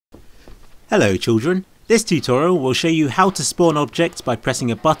Hello children, this tutorial will show you how to spawn objects by pressing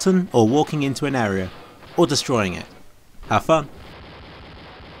a button or walking into an area, or destroying it. Have fun!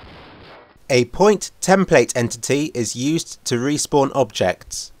 A point template entity is used to respawn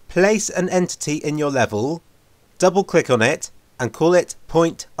objects. Place an entity in your level, double click on it and call it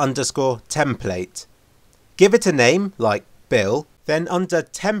point_template. Give it a name like Bill, then under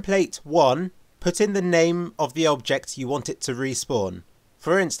template 1 put in the name of the object you want it to respawn.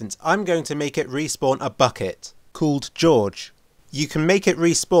 For instance, I'm going to make it respawn a bucket called George. You can make it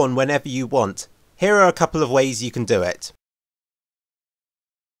respawn whenever you want. Here are a couple of ways you can do it.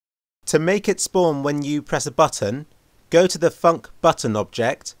 To make it spawn when you press a button, go to the func button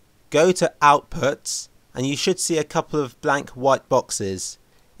object, go to outputs, and you should see a couple of blank white boxes.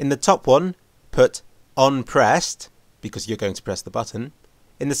 In the top one, put on pressed, because you're going to press the button.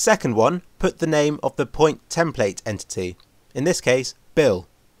 In the second one, put the name of the point template entity. In this case, Bill.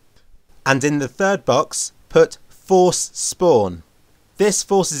 And in the third box, put force spawn. This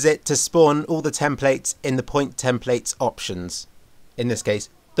forces it to spawn all the templates in the point templates options. In this case,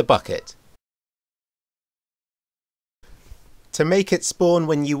 the bucket. To make it spawn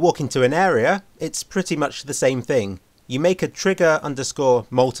when you walk into an area, it's pretty much the same thing. You make a trigger underscore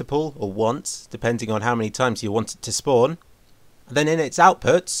multiple or once, depending on how many times you want it to spawn. And then in its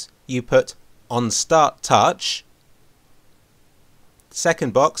outputs, you put on start touch.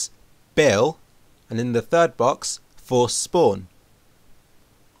 Second box, Bill, and in the third box, force spawn.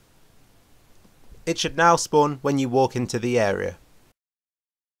 It should now spawn when you walk into the area.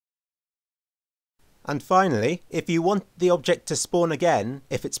 And finally, if you want the object to spawn again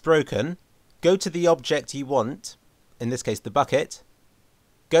if it's broken, go to the object you want, in this case the bucket,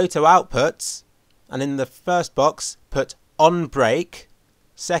 go to outputs, and in the first box put on break,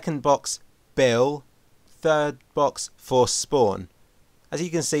 second box Bill, third box force spawn. As you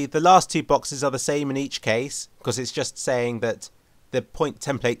can see, the last two boxes are the same in each case, because it's just saying that the point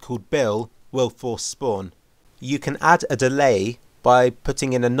template called Bill will force spawn. You can add a delay by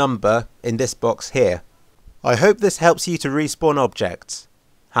putting in a number in this box here. I hope this helps you to respawn objects.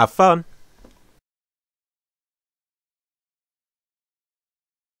 Have fun!